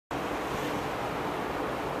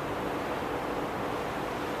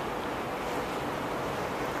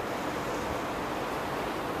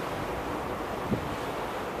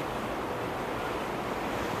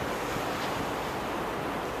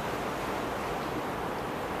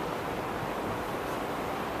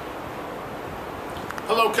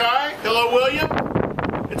Hello Kai, hello William.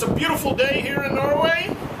 It's a beautiful day here in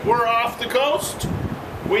Norway. We're off the coast.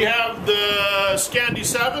 We have the Scandi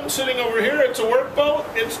 7 sitting over here. It's a workboat.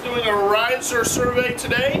 It's doing a riser survey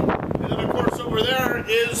today. And then of course over there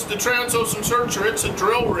is the Transocean Searcher. It's a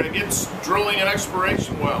drill rig. It's drilling an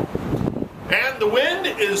exploration well. And the wind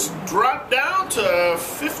is dropped down to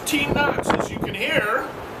 15 knots, as you can hear.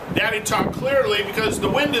 Daddy talked clearly because the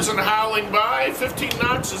wind isn't howling by. 15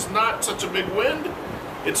 knots is not such a big wind.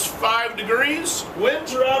 It's 5 degrees.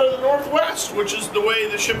 Winds are out of the northwest, which is the way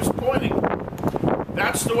the ship's pointing.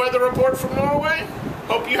 That's the weather report from Norway.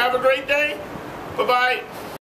 Hope you have a great day. Bye-bye.